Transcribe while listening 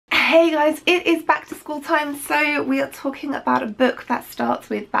Hey guys, it is back to school time, so we are talking about a book that starts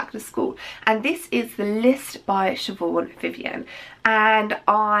with back to school, and this is The List by Siobhan Vivian, and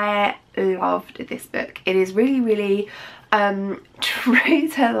I loved this book. It is really true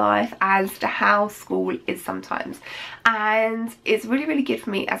to life as to how school is sometimes, and it's really good for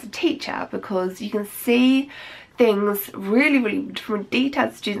me as a teacher because you can see things really from a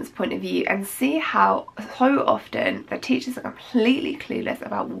detailed student's point of view and see how so often the teachers are completely clueless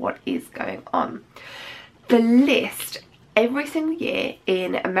about what is going on. The list every single year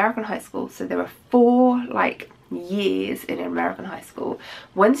in American high school, so there are 4 years in American high school,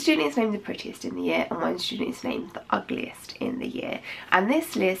 one student is named the prettiest in the year and one student is named the ugliest in the year, and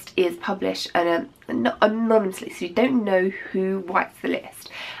this list is published anonymously, so you don't know who writes the list,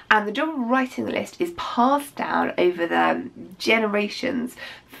 and the job of writing the list is passed down over the generations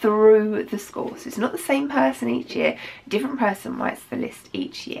through the school. So it's not the same person each year, a different person writes the list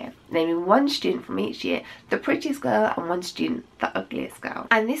each year, naming one student from each year the prettiest girl and one student the ugliest girl.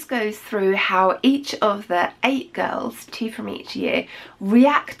 And this goes through how each of the 8 girls, 2 from each year,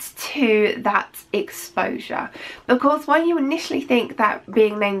 react to that exposure. Because while you initially think that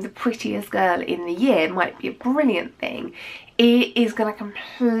being named the prettiest girl in the year might be a brilliant thing, it is going to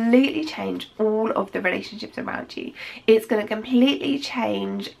completely change all of the relationships around you. It's going to completely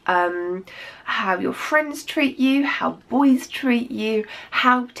change how your friends treat you, how boys treat you,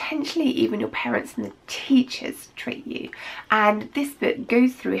 how potentially even your parents and the teachers treat you. And this book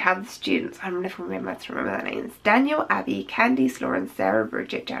goes through how the students, I'm never remember to remember their names, Daniel, Abby, Candice, Lauren, Sarah,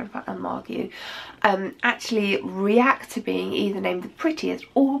 Bridget, Jennifer and Margot, actually react to being either named the prettiest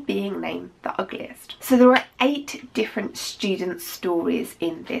or being named the ugliest. So there are 8 different student stories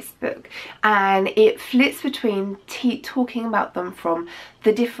in this book, and it flips between talking about them from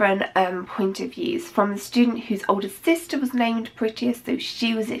the different point of views, from the student whose older sister was named prettiest, so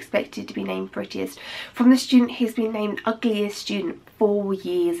she was expected to be named prettiest, from the student who's been named ugliest student 4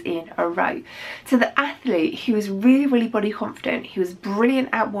 years in a row, to the athlete who was really body confident, who was brilliant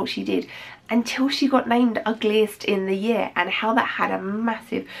at what she did until she got named ugliest in the year, and how that had a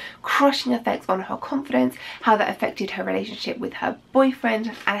massive crushing effect on her confidence, how that affected her relationship with her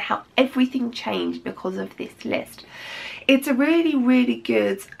boyfriend, and how everything changed because of this list. It's a really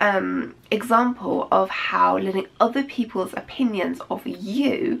good example of how letting other people's opinions of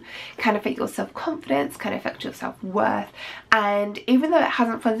you can affect your self-confidence, can affect your self-worth, and even though it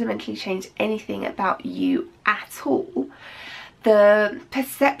hasn't fundamentally changed anything about you at all, the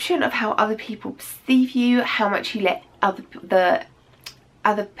perception of how other people perceive you, how much you let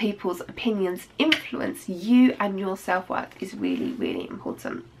other people's opinions influence you and your self-worth is really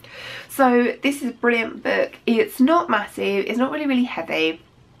important. So this is a brilliant book. It's not massive, it's not really heavy,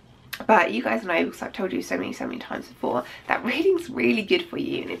 but you guys know, because I've told you so many times before, that reading's really good for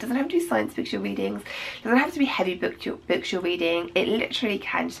you, and it doesn't have to be science fiction readings, it doesn't have to be heavy books you're reading, it literally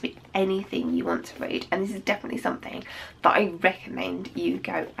can just be anything you want to read, and this is definitely something that I recommend you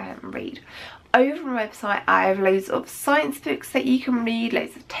go and read. Over on my website I have loads of science books that you can read,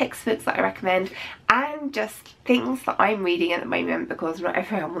 loads of textbooks that I recommend, and just things that I'm reading at the moment because not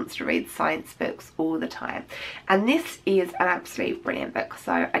everyone wants to read science books all the time. And this is an absolutely brilliant book,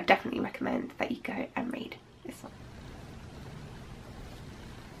 so I definitely recommend that you go and read this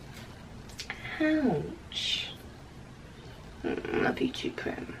one. Ouch. Love you too,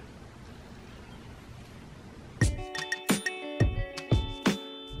 Creme.